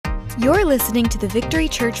You're listening to the Victory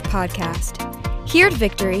Church podcast. Here at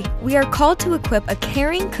Victory, we are called to equip a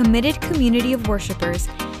caring, committed community of worshipers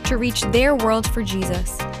to reach their world for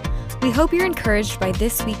Jesus. We hope you're encouraged by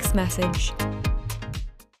this week's message.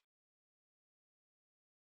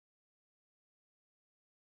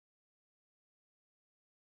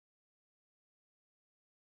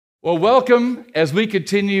 Well, welcome as we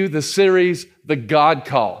continue the series, The God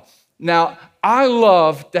Call. Now, I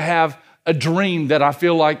love to have a dream that I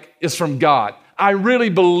feel like is from God. I really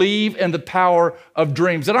believe in the power of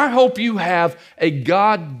dreams, and I hope you have a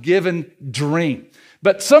God-given dream.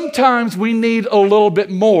 But sometimes we need a little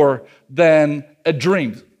bit more than a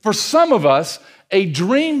dream. For some of us, a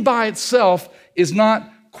dream by itself is not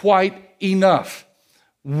quite enough.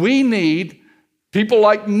 We need, people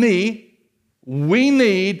like me, we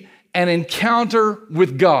need an encounter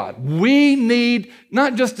with God. We need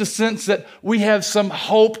not just a sense that we have some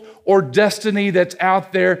hope or destiny that's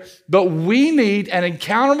out there, but we need an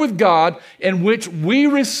encounter with God in which we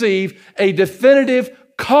receive a definitive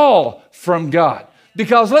call from God.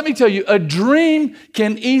 Because let me tell you, a dream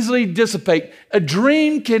can easily dissipate. A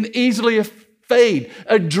dream can easily fade.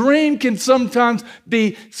 A dream can sometimes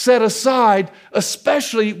be set aside,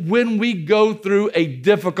 especially when we go through a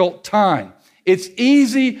difficult time. It's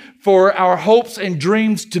easy for our hopes and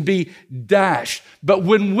dreams to be dashed. But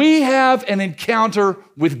when we have an encounter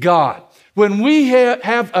with God, when we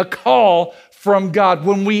have a call from God,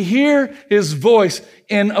 when we hear His voice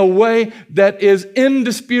in a way that is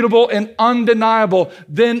indisputable and undeniable,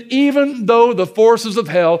 then even though the forces of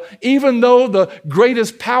hell, even though the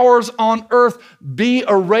greatest powers on earth be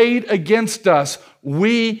arrayed against us,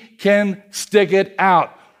 we can stick it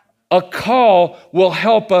out. A call will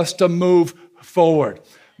help us to move forward.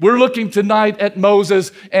 We're looking tonight at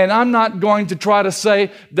Moses, and I'm not going to try to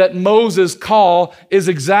say that Moses' call is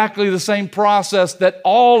exactly the same process that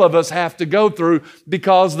all of us have to go through,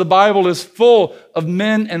 because the Bible is full of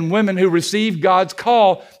men and women who receive God's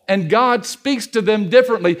call, and God speaks to them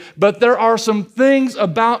differently. But there are some things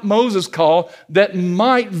about Moses' call that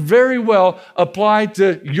might very well apply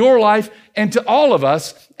to your life and to all of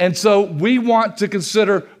us. And so we want to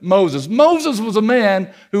consider Moses. Moses was a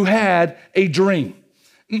man who had a dream.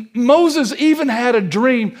 Moses even had a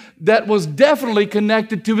dream that was definitely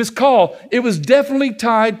connected to his call. It was definitely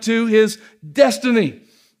tied to his destiny.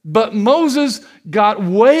 But Moses got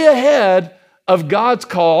way ahead of God's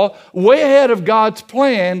call, way ahead of God's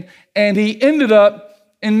plan, and he ended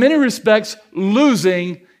up, in many respects,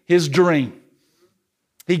 losing his dream.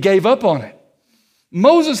 He gave up on it.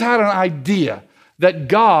 Moses had an idea that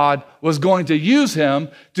God was going to use him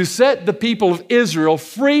to set the people of Israel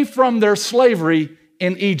free from their slavery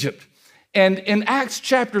in Egypt. And in Acts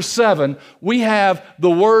chapter 7, we have the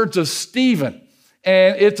words of Stephen.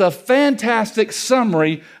 And it's a fantastic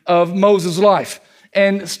summary of Moses' life.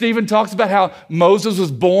 And Stephen talks about how Moses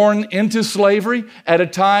was born into slavery at a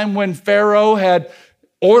time when Pharaoh had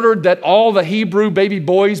ordered that all the Hebrew baby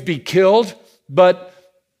boys be killed. But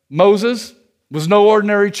Moses was no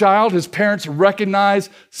ordinary child. His parents recognized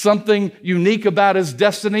something unique about his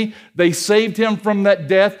destiny. They saved him from that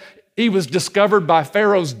death. He was discovered by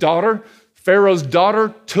Pharaoh's daughter. Pharaoh's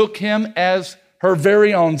daughter took him as her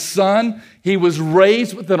very own son. He was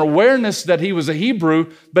raised with an awareness that he was a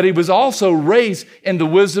Hebrew, but he was also raised in the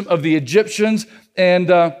wisdom of the Egyptians.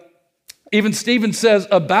 And even Stephen says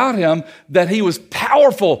about him that he was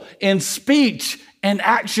powerful in speech and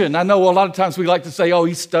action. I know a lot of times we like to say, oh,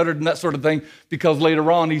 he stuttered and that sort of thing, because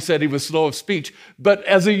later on he said he was slow of speech. But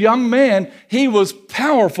as a young man, he was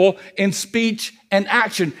powerful in speech and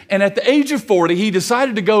action. And at the age of 40, he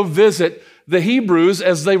decided to go visit the Hebrews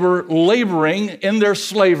as they were laboring in their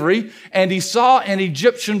slavery. And he saw an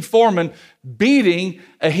Egyptian foreman beating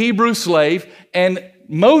a Hebrew slave. And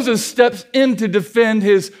Moses steps in to defend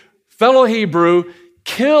his fellow Hebrew,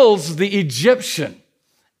 kills the Egyptian,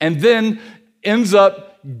 and then ends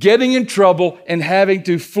up getting in trouble and having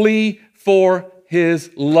to flee for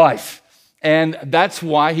his life. And that's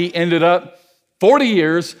why he ended up 40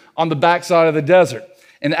 years on the backside of the desert.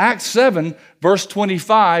 In Acts 7, verse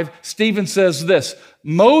 25, Stephen says this: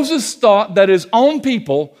 Moses thought that his own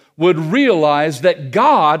people would realize that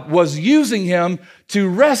God was using him to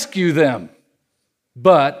rescue them,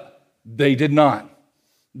 but they did not.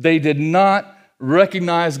 They did not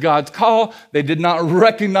recognize God's call. They did not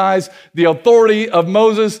recognize the authority of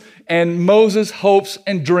Moses, and Moses' hopes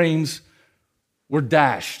and dreams were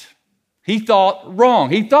dashed. He thought wrong.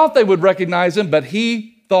 He thought they would recognize him, but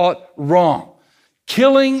he thought wrong.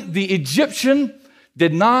 Killing the Egyptian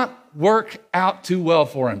did not work out too well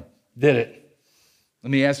for him, did it? Let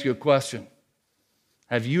me ask you a question.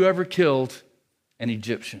 Have you ever killed an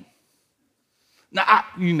Egyptian?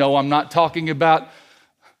 Now, I'm not talking about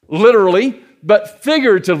literally, but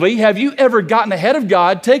figuratively. Have you ever gotten ahead of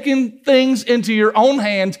God, taken things into your own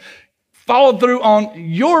hands, followed through on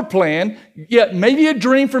your plan, yet maybe a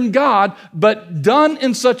dream from God, but done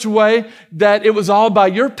in such a way that it was all by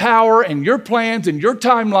your power and your plans and your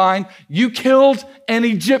timeline? You killed an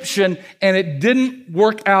Egyptian and it didn't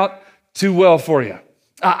work out too well for you.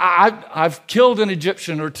 I've killed an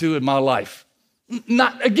Egyptian or two in my life.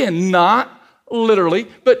 Not literally,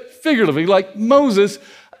 but figuratively, like Moses,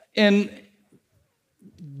 in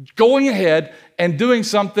going ahead and doing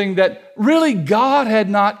something that really God had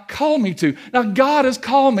not called me to. Now, God has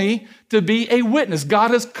called me to be a witness.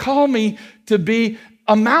 God has called me to be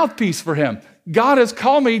a mouthpiece for Him. God has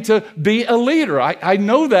called me to be a leader. I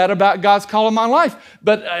know that about God's call in my life.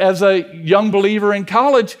 But as a young believer in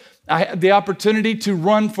college, I had the opportunity to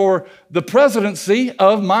run for the presidency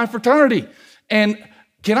of my fraternity. And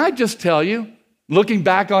can I just tell you, looking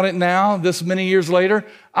back on it now, this many years later,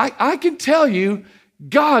 I can tell you,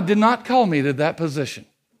 God did not call me to that position.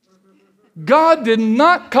 God did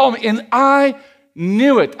not call me, and I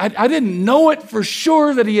knew it. I didn't know it for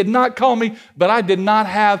sure that He had not called me, but I did not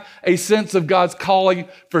have a sense of God's calling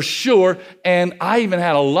for sure, and I even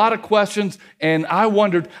had a lot of questions, and I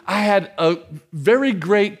wondered, I had a very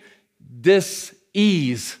great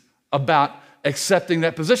dis-ease about accepting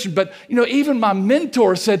that position. But, even my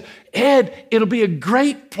mentor said, Ed, it'll be a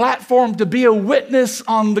great platform to be a witness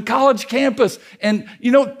on the college campus. And,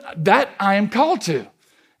 that I am called to.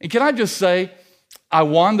 And can I just say, I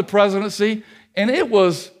won the presidency, and it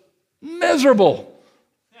was miserable.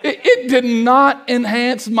 It did not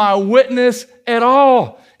enhance my witness at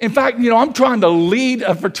all. In fact, I'm trying to lead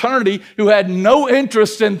a fraternity who had no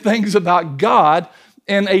interest in things about God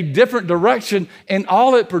in a different direction, and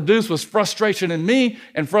all it produced was frustration in me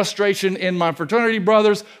and frustration in my fraternity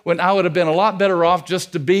brothers, when I would have been a lot better off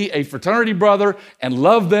just to be a fraternity brother and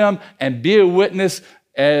love them and be a witness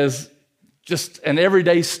as just an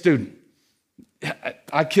everyday student.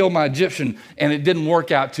 I killed my Egyptian, and it didn't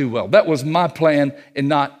work out too well. That was my plan and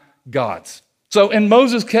not God's. So in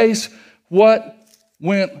Moses' case, what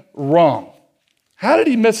went wrong? How did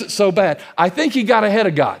he miss it so bad? I think he got ahead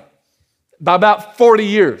of God. By about 40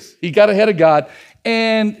 years, he got ahead of God.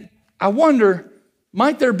 And I wonder,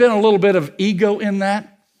 might there have been a little bit of ego in that?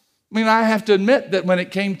 I mean, I have to admit that when it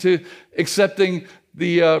came to accepting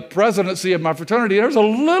the presidency of my fraternity, there was a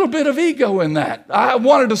little bit of ego in that. I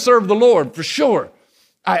wanted to serve the Lord, for sure.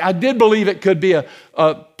 I did believe it could be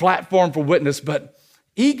a platform for witness, but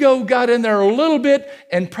ego got in there a little bit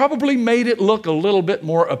and probably made it look a little bit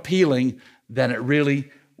more appealing than it really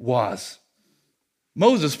was.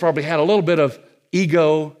 Moses probably had a little bit of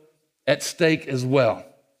ego at stake as well.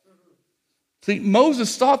 See,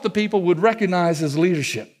 Moses thought the people would recognize his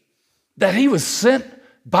leadership, that he was sent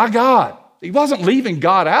by God. He wasn't leaving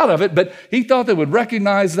God out of it, but he thought they would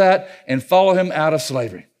recognize that and follow him out of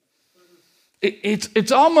slavery.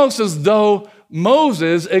 It's almost as though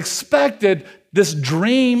Moses expected this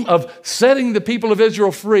dream of setting the people of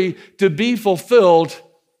Israel free to be fulfilled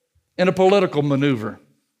in a political maneuver.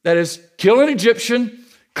 That is, kill an Egyptian,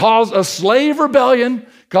 cause a slave rebellion,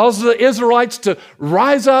 cause the Israelites to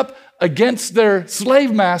rise up against their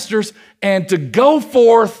slave masters and to go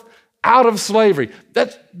forth out of slavery.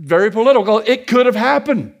 That's very political. It could have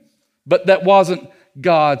happened, but that wasn't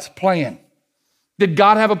God's plan. Did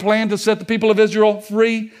God have a plan to set the people of Israel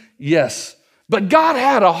free? Yes. But God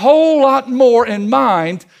had a whole lot more in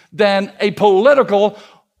mind than a political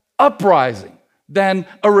uprising, than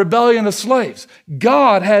a rebellion of slaves.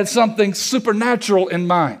 God had something supernatural in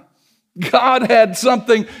mind. God had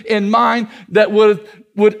something in mind that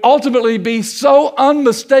would ultimately be so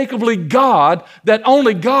unmistakably God that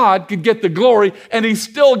only God could get the glory, and He's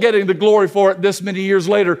still getting the glory for it this many years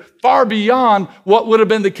later, far beyond what would have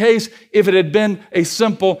been the case if it had been a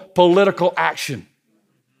simple political action.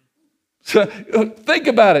 So, think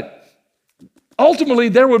about it. Ultimately,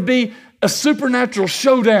 there would be a supernatural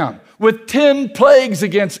showdown with 10 plagues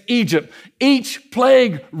against Egypt, each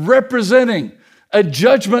plague representing a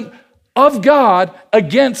judgment of God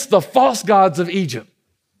against the false gods of Egypt.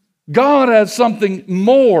 God has something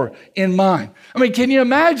more in mind. I mean, can you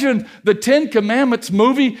imagine the 10 Commandments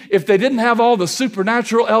movie if they didn't have all the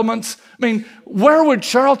supernatural elements? I mean, where would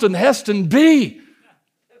Charlton Heston be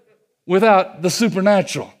without the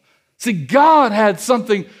supernatural? See, God had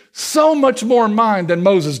something so much more in mind than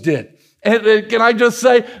Moses did. And can I just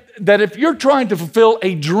say that if you're trying to fulfill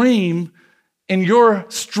a dream in your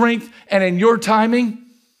strength and in your timing,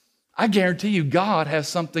 I guarantee you God has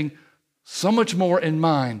something so much more in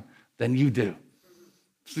mind than you do.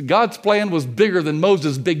 So God's plan was bigger than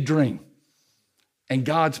Moses' big dream. And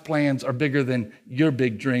God's plans are bigger than your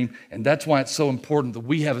big dream. And that's why it's so important that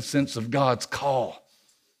we have a sense of God's call,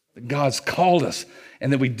 that God's called us,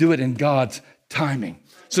 and that we do it in God's timing.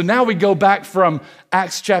 So now we go back from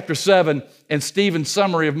Acts chapter 7 and Stephen's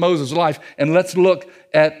summary of Moses' life, and let's look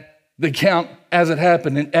at the account as it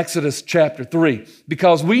happened in Exodus chapter 3.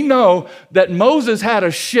 Because we know that Moses had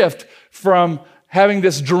a shift from having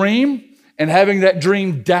this dream and having that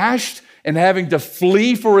dream dashed and having to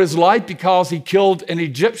flee for his life because he killed an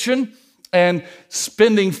Egyptian, and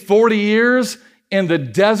spending 40 years in the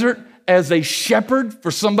desert as a shepherd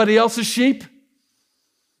for somebody else's sheep.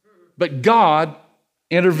 But God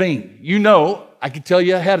intervened. You know, I can tell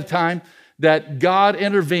you ahead of time that God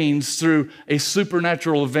intervenes through a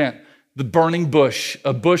supernatural event. The burning bush,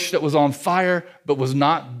 a bush that was on fire but was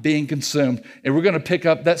not being consumed. And we're going to pick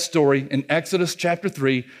up that story in Exodus chapter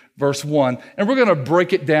 3, verse 1. And we're going to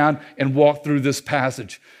break it down and walk through this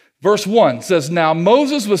passage. Verse 1 says, "Now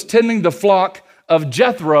Moses was tending the flock of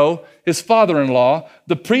Jethro, his father-in-law,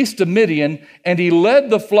 the priest of Midian, and he led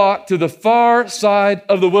the flock to the far side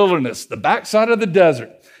of the wilderness, the backside of the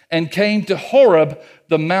desert, and came to Horeb,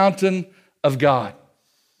 the mountain of God."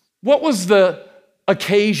 What was the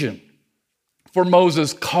occasion for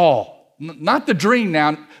Moses' call? Not the dream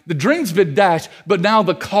now. The dream's been dashed, but now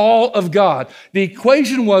the call of God. The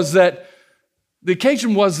occasion was that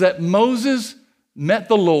Moses met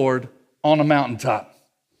the Lord on a mountaintop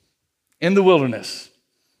in the wilderness.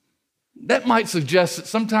 That might suggest that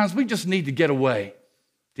sometimes we just need to get away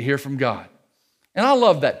to hear from God. And I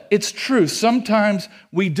love that. It's true. Sometimes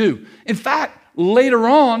we do. In fact, later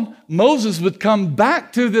on, Moses would come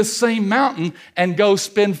back to this same mountain and go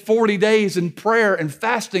spend 40 days in prayer and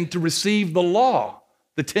fasting to receive the law,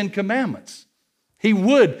 the 10 Commandments. He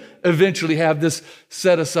would eventually have this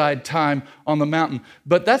set-aside time on the mountain.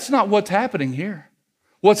 But that's not what's happening here.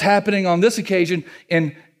 What's happening on this occasion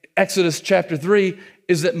in Exodus chapter 3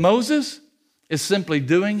 is that Moses is simply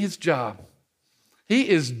doing his job. He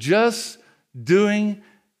is just doing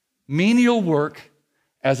menial work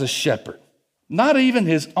as a shepherd. Not even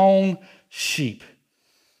his own sheep.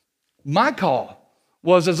 My call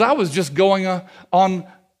was as I was just going on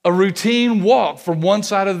a routine walk from one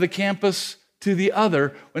side of the campus to the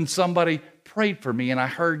other when somebody prayed for me and I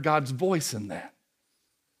heard God's voice in that.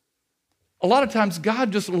 A lot of times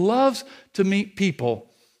God just loves to meet people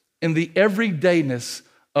in the everydayness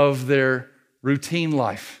of their routine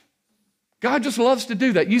life. God just loves to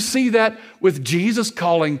do that. You see that with Jesus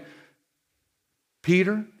calling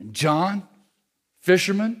Peter and John,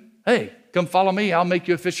 fishermen. Hey, come follow me, I'll make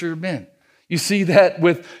you a fisher of men. You see that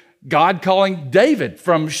with God calling David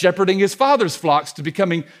from shepherding his father's flocks to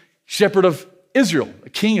becoming shepherd of Israel, a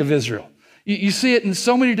king of Israel. You see it in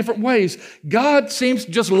so many different ways. God seems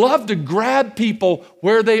to just love to grab people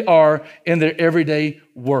where they are in their everyday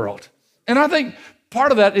world. And I think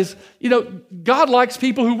part of that is, God likes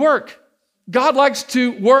people who work. God likes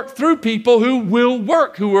to work through people who will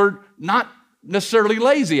work, who are not necessarily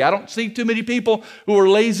lazy. I don't see too many people who are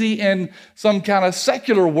lazy in some kind of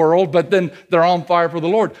secular world, but then they're on fire for the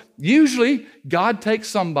Lord. Usually, God takes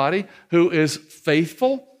somebody who is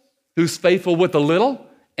faithful, who's faithful with a little,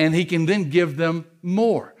 and he can then give them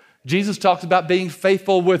more. Jesus talks about being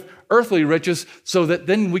faithful with earthly riches so that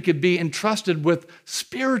then we could be entrusted with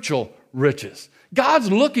spiritual riches. God's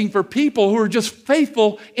looking for people who are just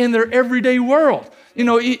faithful in their everyday world.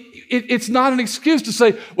 It's not an excuse to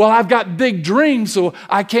say, well, I've got big dreams, so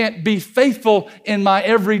I can't be faithful in my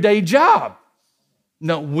everyday job.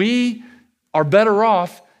 No, we are better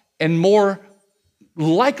off and more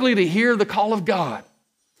likely to hear the call of God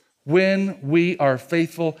when we are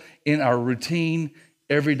faithful in our routine,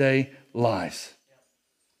 everyday lives.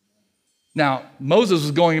 Now, Moses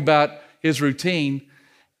was going about his routine,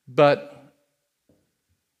 but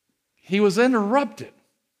he was interrupted.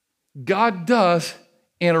 God does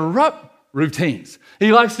interrupt routines.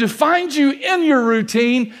 He likes to find you in your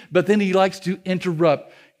routine, but then he likes to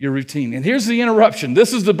interrupt your routine. And here's the interruption.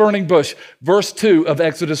 This is the burning bush. Verse 2 of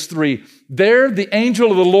Exodus 3. There the angel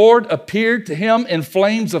of the Lord appeared to him in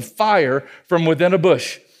flames of fire from within a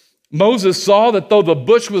bush. Moses saw that though the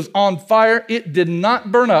bush was on fire, it did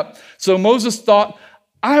not burn up. So Moses thought,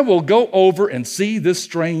 I will go over and see this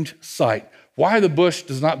strange sight, why the bush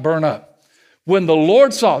does not burn up. When the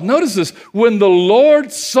Lord saw, notice this, when the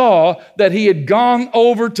Lord saw that he had gone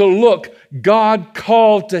over to look, God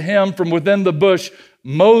called to him from within the bush,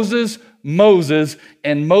 Moses, Moses,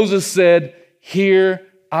 and Moses said, here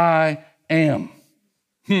I am.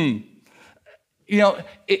 In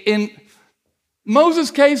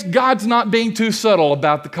Moses' case, God's not being too subtle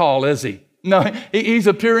about the call, is he? No, he's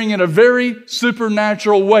appearing in a very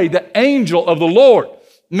supernatural way. The angel of the Lord.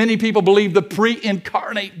 Many people believe the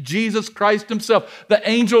pre-incarnate Jesus Christ himself. The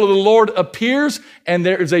angel of the Lord appears, and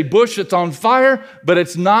there is a bush that's on fire, but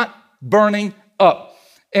it's not burning up.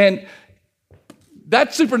 And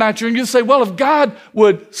that's supernatural. And you say, well, if God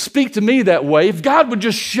would speak to me that way, if God would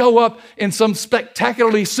just show up in some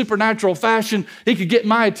spectacularly supernatural fashion, he could get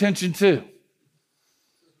my attention too.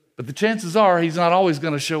 But the chances are he's not always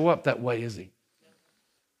going to show up that way, is he?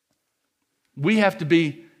 We have to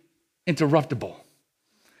be interruptible.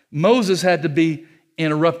 Moses had to be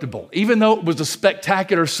interruptible. Even though it was a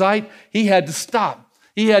spectacular sight, he had to stop.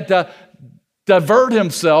 He had to divert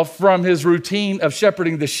himself from his routine of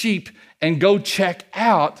shepherding the sheep and go check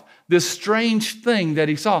out this strange thing that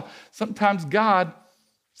he saw. Sometimes God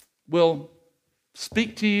will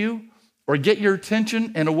speak to you or get your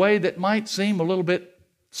attention in a way that might seem a little bit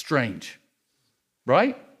strange,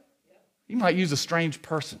 right? He might use a strange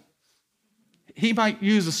person. He might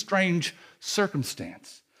use a strange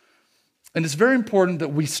circumstance. And it's very important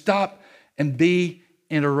that we stop and be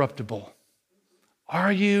interruptible.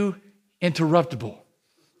 Are you interruptible?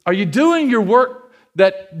 Are you doing your work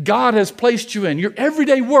that God has placed you in, your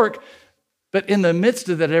everyday work, but in the midst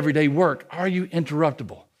of that everyday work, are you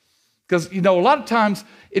interruptible? Because, a lot of times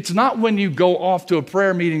it's not when you go off to a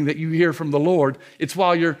prayer meeting that you hear from the Lord. It's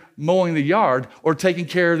while you're mowing the yard or taking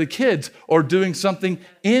care of the kids or doing something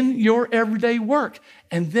in your everyday work.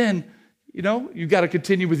 And then, you've got to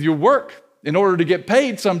continue with your work in order to get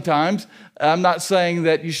paid sometimes. I'm not saying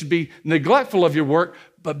that you should be neglectful of your work,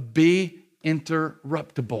 but be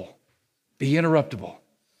interruptible. Be interruptible.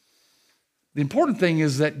 The important thing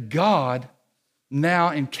is that God now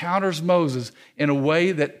encounters Moses in a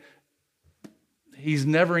way that he's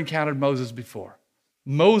never encountered Moses before.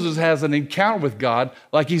 Moses has an encounter with God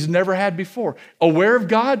like he's never had before. Aware of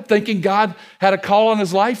God, thinking God had a call on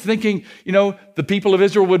his life, thinking, the people of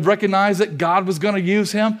Israel would recognize that God was going to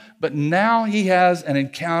use him. But now he has an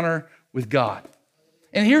encounter with God.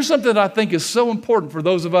 And here's something that I think is so important for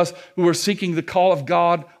those of us who are seeking the call of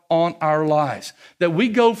God on our lives. That we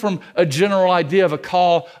go from a general idea of a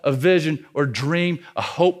call, a vision, or dream, a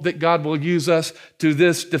hope that God will use us, to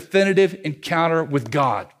this definitive encounter with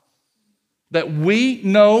God. That we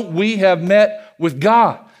know we have met with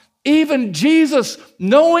God. Even Jesus,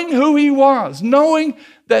 knowing who he was, knowing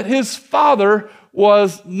that his father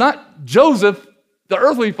was not Joseph, the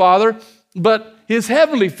earthly father, but his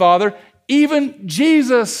heavenly father, even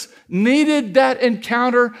Jesus needed that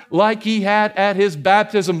encounter like he had at his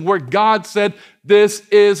baptism, where God said, "This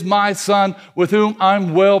is my son with whom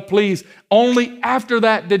I'm well pleased." Only after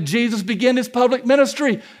that did Jesus begin his public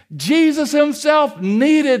ministry. Jesus himself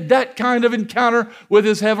needed that kind of encounter with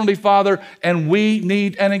his heavenly Father, and we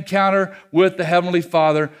need an encounter with the heavenly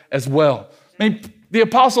Father as well. The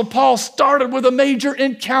Apostle Paul started with a major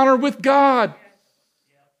encounter with God.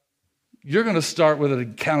 You're going to start with an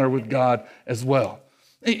encounter with God as well.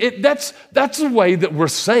 That's the way that we're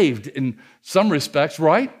saved in some respects,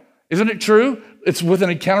 right? Isn't it true? It's with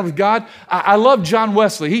an encounter with God. I love John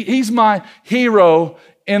Wesley. He's my hero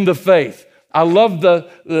in the faith. I love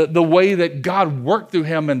the way that God worked through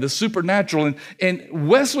him and the supernatural. And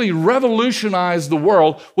Wesley revolutionized the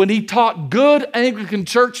world when he taught good Anglican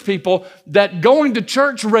church people that going to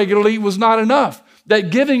church regularly was not enough,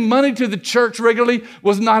 that giving money to the church regularly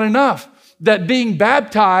was not enough, that being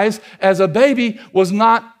baptized as a baby was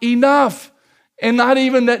not enough, and not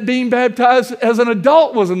even that being baptized as an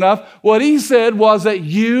adult was enough. What he said was that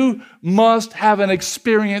you must have an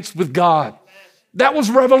experience with God. That was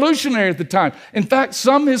revolutionary at the time. In fact,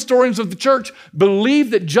 some historians of the church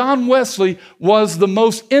believe that John Wesley was the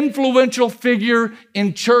most influential figure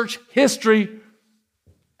in church history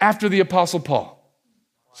after the Apostle Paul.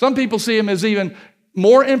 Some people see him as even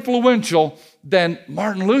more influential than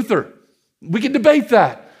Martin Luther. We can debate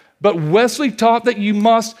that. But Wesley taught that you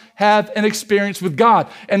must have an experience with God.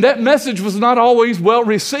 And that message was not always well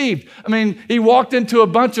received. He walked into a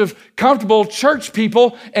bunch of comfortable church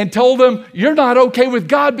people and told them, you're not okay with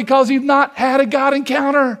God because you've not had a God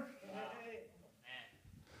encounter.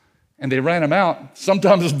 And they ran him out,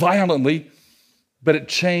 sometimes violently, but it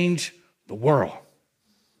changed the world.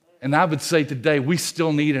 And I would say today, we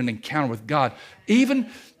still need an encounter with God. Even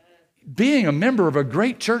being a member of a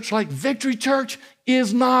great church like Victory Church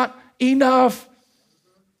is not enough.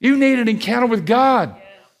 You need an encounter with God.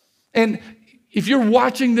 And if you're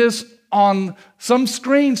watching this on some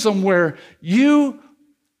screen somewhere, you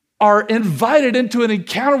are invited into an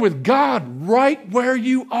encounter with God right where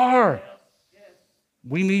you are.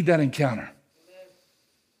 We need that encounter.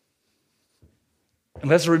 And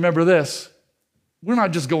let's remember this. we're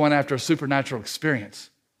not just going after a supernatural experience.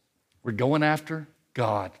 We're going after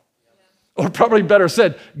God. Or probably better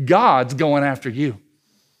said, God's going after you.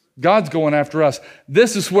 God's going after us.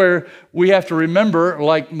 This is where we have to remember,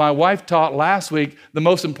 like my wife taught last week, the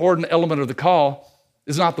most important element of the call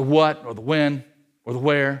is not the what or the when or the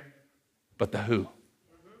where, but the who.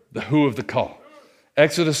 The who of the call.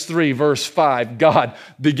 Exodus 3, verse 5, God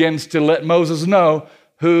begins to let Moses know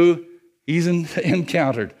who he's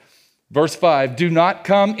encountered. Verse 5, do not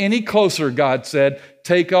come any closer, God said.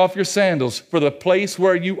 Take off your sandals, for the place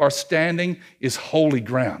where you are standing is holy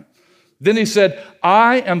ground. Then he said,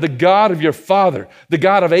 I am the God of your father, the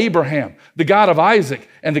God of Abraham, the God of Isaac,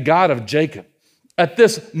 and the God of Jacob. At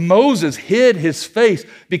this, Moses hid his face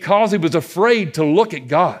because he was afraid to look at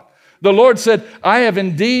God. The Lord said, I have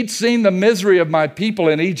indeed seen the misery of my people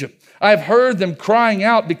in Egypt. I have heard them crying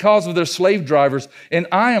out because of their slave drivers, and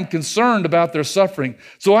I am concerned about their suffering.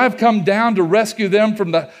 So I have come down to rescue them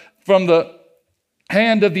from the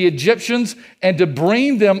hand of the Egyptians and to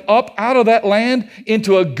bring them up out of that land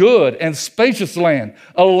into a good and spacious land,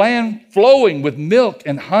 a land flowing with milk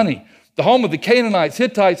and honey, the home of the Canaanites,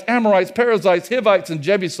 Hittites, Amorites, Perizzites, Hivites, and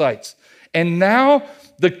Jebusites. And now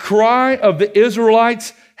the cry of the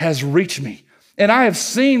Israelites has reached me, and I have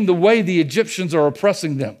seen the way the Egyptians are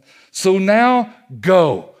oppressing them. So now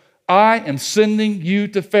go. I am sending you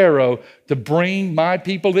to Pharaoh to bring my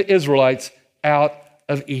people, the Israelites, out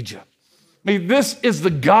of Egypt. I mean, this is the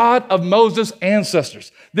God of Moses'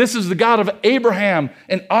 ancestors. This is the God of Abraham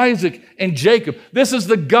and Isaac and Jacob. This is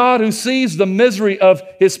the God who sees the misery of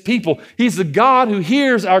his people. He's the God who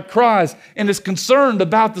hears our cries and is concerned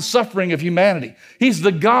about the suffering of humanity. He's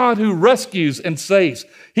the God who rescues and saves.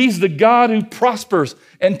 He's the God who prospers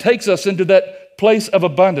and takes us into that place of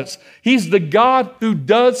abundance. He's the God who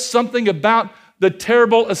does something about the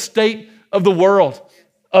terrible estate of the world,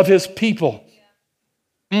 of his people.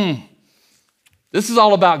 This is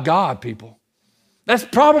all about God, people. That's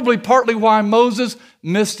probably partly why Moses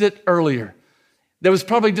missed it earlier. There was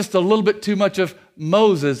probably just a little bit too much of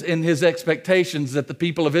Moses in his expectations that the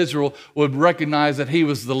people of Israel would recognize that he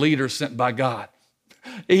was the leader sent by God.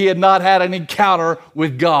 He had not had an encounter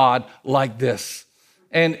with God like this.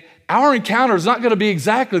 And our encounter is not going to be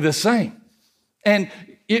exactly the same. And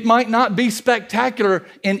it might not be spectacular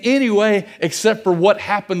in any way except for what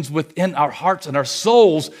happens within our hearts and our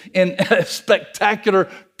souls in a spectacular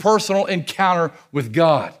personal encounter with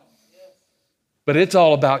God. But it's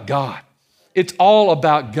all about God. It's all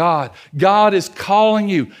about God. God is calling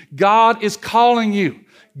you. God is calling you.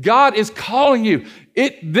 God is calling you.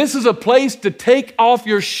 This is a place to take off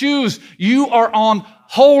your shoes. You are on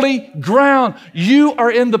holy ground. You are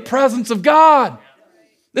in the presence of God.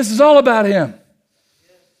 This is all about him.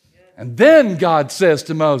 And then God says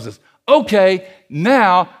to Moses, okay,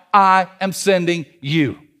 now I am sending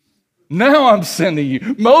you. Now I'm sending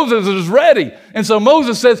you. Moses is ready. And so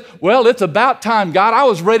Moses says, well, it's about time, God. I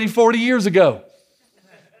was ready 40 years ago.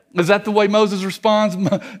 Is that the way Moses responds?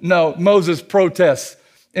 No, Moses protests.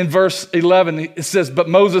 In verse 11, it says, but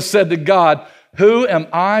Moses said to God, who am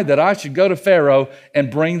I that I should go to Pharaoh and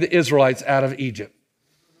bring the Israelites out of Egypt?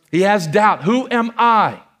 He has doubt. Who am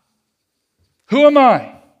I? Who am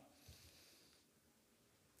I?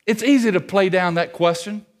 It's easy to play down that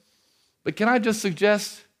question, but can I just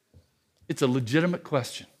suggest it's a legitimate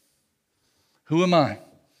question? Who am I?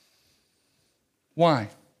 Why?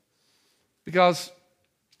 Because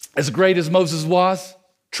as great as Moses was,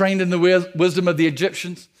 trained in the wisdom of the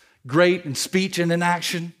Egyptians, great in speech and in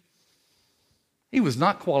action, he was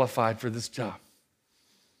not qualified for this job.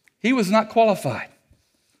 He was not qualified.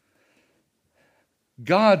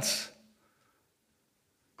 God's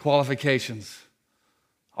qualifications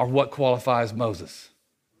are what qualifies Moses.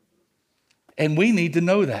 And we need to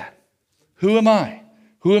know that. Who am I?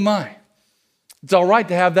 Who am I? It's all right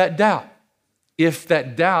to have that doubt if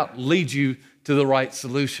that doubt leads you to the right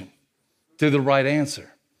solution, to the right answer.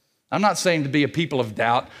 I'm not saying to be a people of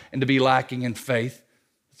doubt and to be lacking in faith.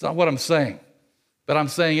 That's not what I'm saying. But I'm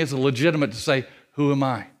saying it's legitimate to say, who am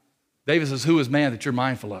I? David says, who is man that you're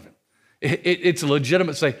mindful of him? It's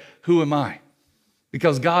legitimate to say, who am I?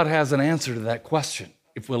 Because God has an answer to that question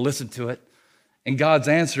if we'll listen to it. And God's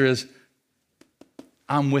answer is,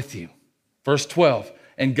 I'm with you. Verse 12,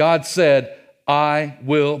 and God said, I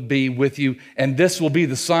will be with you, and this will be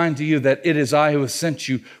the sign to you that it is I who have sent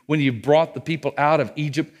you. When you've brought the people out of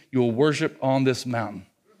Egypt, you will worship on this mountain.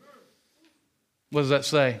 What does that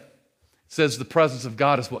say? It says the presence of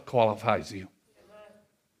God is what qualifies you.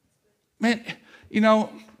 Man,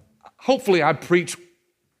 hopefully I preach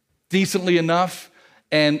decently enough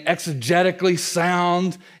and exegetically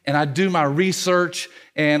sound, and I do my research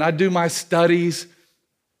and I do my studies.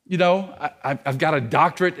 You know, I've got a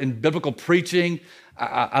doctorate in biblical preaching.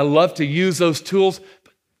 I love to use those tools.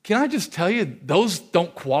 But can I just tell you, those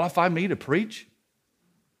don't qualify me to preach?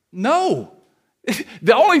 No.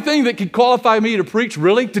 The only thing that could qualify me to preach,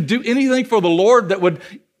 really, to do anything for the Lord that would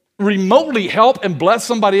remotely help and bless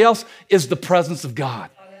somebody else, is the presence of God.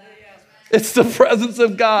 It's the presence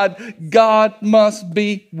of God. God must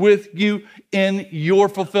be with you in your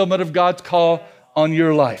fulfillment of God's call on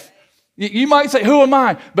your life. You might say, who am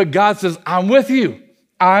I? But God says, I'm with you.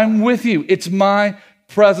 I'm with you. It's my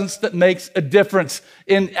presence that makes a difference.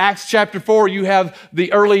 In Acts chapter 4, you have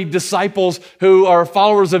the early disciples who are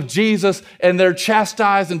followers of Jesus, and they're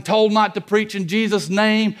chastised and told not to preach in Jesus'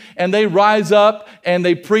 name, and they rise up and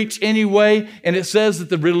they preach anyway. And it says that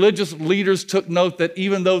the religious leaders took note that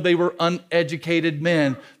even though they were uneducated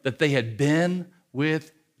men, that they had been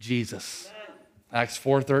with Jesus. Acts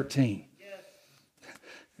 4:13.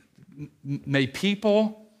 May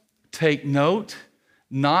people take note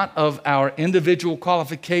not of our individual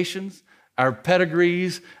qualifications, our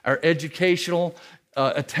pedigrees, our educational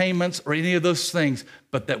attainments, or any of those things,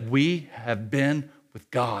 but that we have been with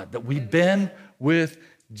God, that we've been with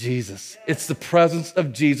Jesus. It's the presence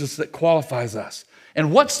of Jesus that qualifies us.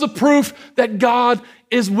 And what's the proof that God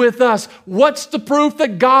is with us? What's the proof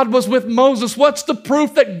that God was with Moses? What's the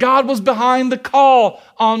proof that God was behind the call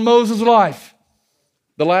on Moses' life?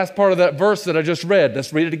 The last part of that verse that I just read,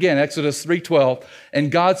 let's read it again, Exodus 3:12.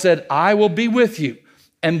 And God said, I will be with you,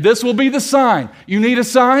 and this will be the sign. You need a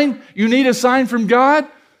sign? You need a sign from God?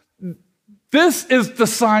 This is the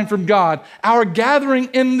sign from God. Our gathering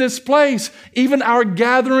in this place, even our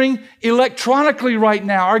gathering electronically right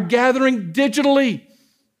now, our gathering digitally.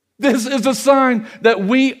 This is a sign that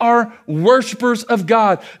we are worshipers of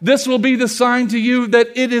God. This will be the sign to you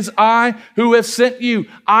that it is I who have sent you,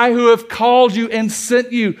 I who have called you and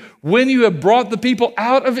sent you. When you have brought the people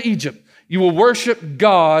out of Egypt, you will worship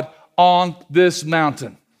God on this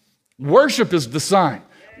mountain. Worship is the sign.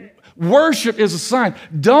 Worship is a sign.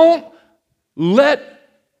 Don't let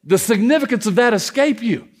the significance of that escape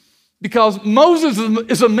you. Because Moses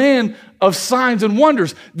is a man of signs and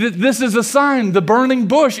wonders. This is a sign. The burning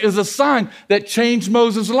bush is a sign that changed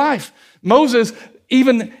Moses' life. Moses,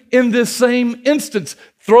 even in this same instance,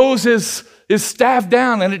 throws his staff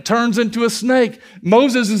down and it turns into a snake.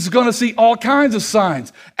 Moses is going to see all kinds of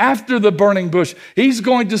signs after the burning bush. He's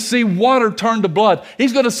going to see water turn to blood.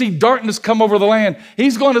 He's going to see darkness come over the land.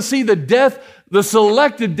 He's going to see the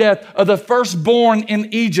selected death of the firstborn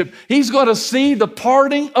in Egypt. He's going to see the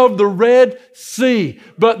parting of the Red Sea.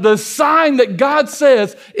 But the sign that God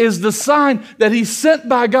says is the sign that He's sent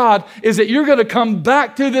by God is that you're going to come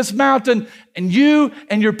back to this mountain and you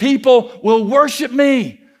and your people will worship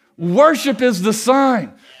me. Worship is the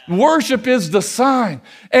sign. Worship is the sign.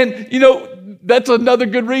 And, that's another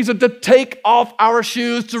good reason to take off our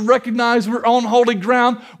shoes, to recognize we're on holy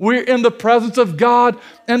ground. We're in the presence of God,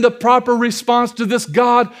 and the proper response to this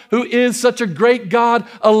God who is such a great God,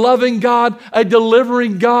 a loving God, a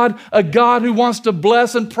delivering God, a God who wants to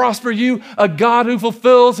bless and prosper you, a God who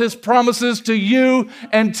fulfills His promises to you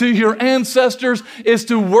and to your ancestors, is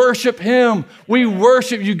to worship Him. We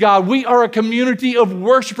worship you, God. We are a community of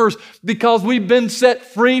worshipers because we've been set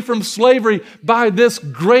free from slavery by this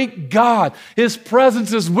great God. His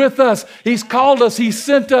presence is with us. He's called us. He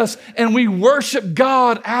sent us, and we worship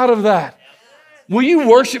God out of that. Will you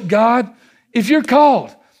worship God? If you're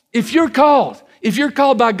called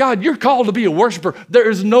by God, you're called to be a worshiper. There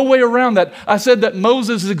is no way around that. I said that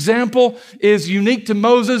Moses' example is unique to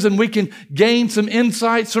Moses, and we can gain some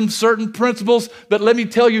insights from certain principles. But let me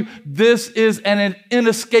tell you, this is an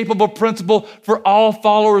inescapable principle for all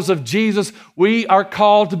followers of Jesus. We are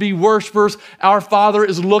called to be worshipers. Our Father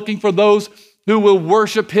is looking for those who will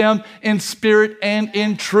worship Him in spirit and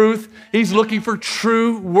in truth. He's looking for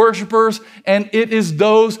true worshipers, and it is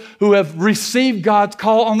those who have received God's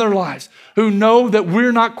call on their lives, who know that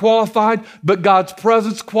we're not qualified, but God's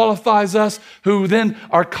presence qualifies us, who then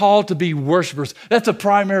are called to be worshipers. That's a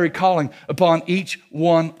primary calling upon each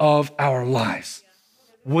one of our lives.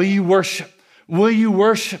 Will you worship? Will you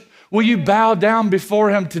worship? Will you bow down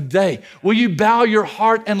before Him today? Will you bow your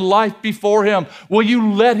heart and life before Him? Will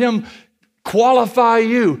you let Him qualify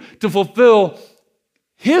you to fulfill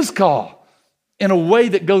His call in a way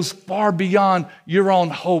that goes far beyond your own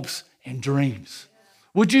hopes and dreams?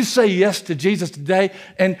 Would you say yes to Jesus today?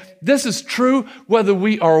 And this is true whether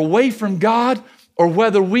we are away from God or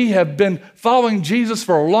whether we have been following Jesus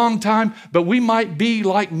for a long time, but we might be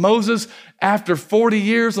like Moses after 40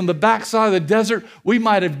 years on the backside of the desert. We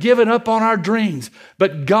might have given up on our dreams,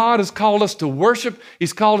 but God has called us to worship.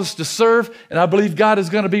 He's called us to serve, and I believe God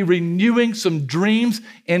is going to be renewing some dreams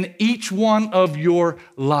in each one of your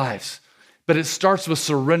lives. But it starts with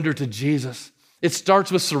surrender to Jesus. It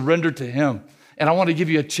starts with surrender to Him. And I want to give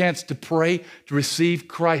you a chance to pray to receive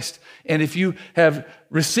Christ. And if you have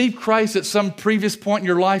received Christ at some previous point in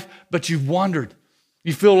your life, but you've wondered,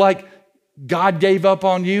 you feel like God gave up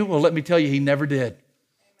on you, well, let me tell you, He never did.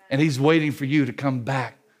 And He's waiting for you to come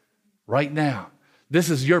back right now. This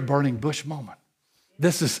is your burning bush moment.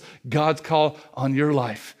 This is God's call on your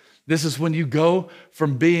life. This is when you go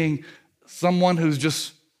from being someone who's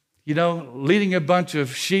just, leading a bunch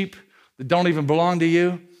of sheep that don't even belong to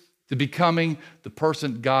you, to becoming the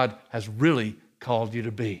person God has really called you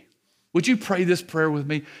to be. Would you pray this prayer with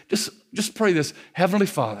me? Just pray this. Heavenly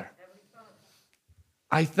Father,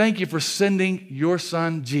 I thank you for sending your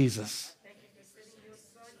Son, Jesus,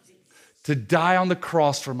 to die on the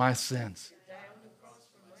cross for my sins.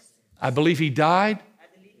 I believe He died.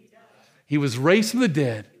 He was raised from the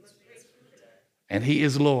dead, and He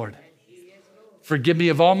is Lord. Forgive me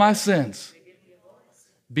of all my sins.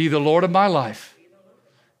 Be the Lord of my life.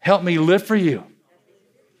 Help me live for you.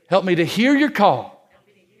 Help me to hear your call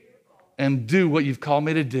and do what you've called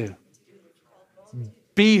me to do.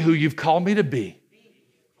 Be who you've called me to be.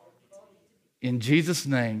 In Jesus'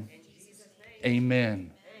 name,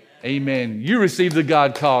 amen. Amen. You received the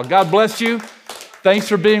God call. God bless you. Thanks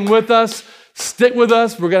for being with us. Stick with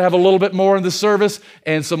us. We're going to have a little bit more in the service,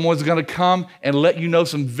 and someone's going to come and let you know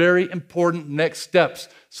some very important next steps.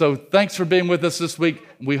 So thanks for being with us this week.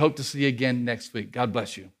 We hope to see you again next week. God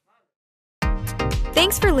bless you.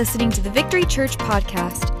 Thanks for listening to the Victory Church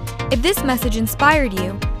podcast. If this message inspired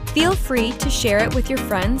you, feel free to share it with your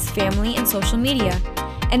friends, family, and social media.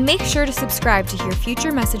 And make sure to subscribe to hear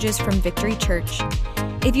future messages from Victory Church.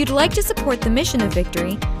 If you'd like to support the mission of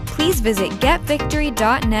Victory, please visit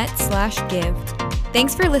getvictory.net/give.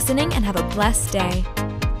 Thanks for listening and have a blessed day.